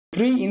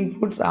three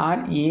inputs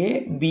are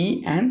A,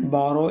 B and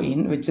borrow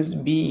in, which is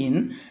B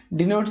in,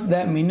 denotes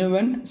the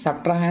minuend,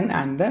 subtrahend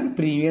and the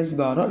previous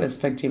borrow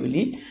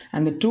respectively,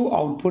 and the two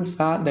outputs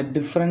are the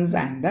difference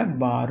and the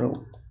borrow.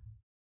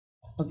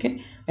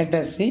 Okay, let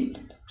us see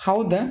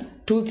how the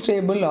truth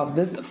table of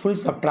this full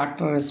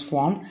subtractor is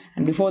formed,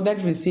 and before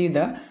that we see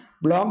the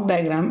block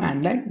diagram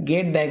and the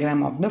gate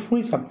diagram of the full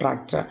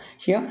subtractor.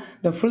 Here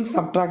the full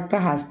subtractor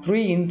has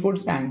three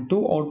inputs and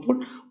two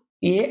outputs.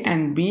 A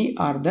and B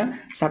are the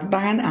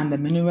subtrahend and the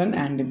minuend,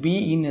 and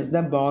B in is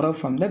the borrow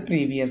from the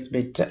previous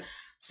bit.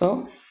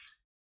 So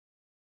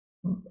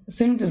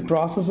since it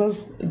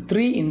processes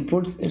three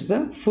inputs, it's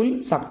a full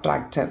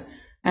subtractor,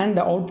 and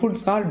the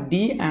outputs are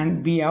D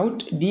and B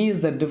out. D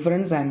is the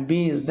difference and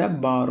B is the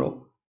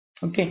borrow.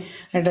 Okay,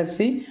 let us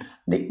see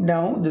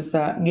now this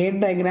gate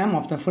diagram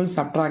of the full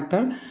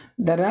subtractor.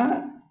 There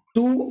are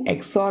two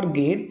XOR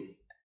gate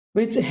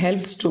which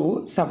helps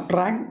to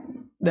subtract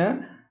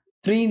the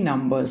three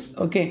numbers.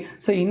 Okay,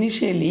 so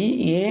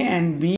initially A and B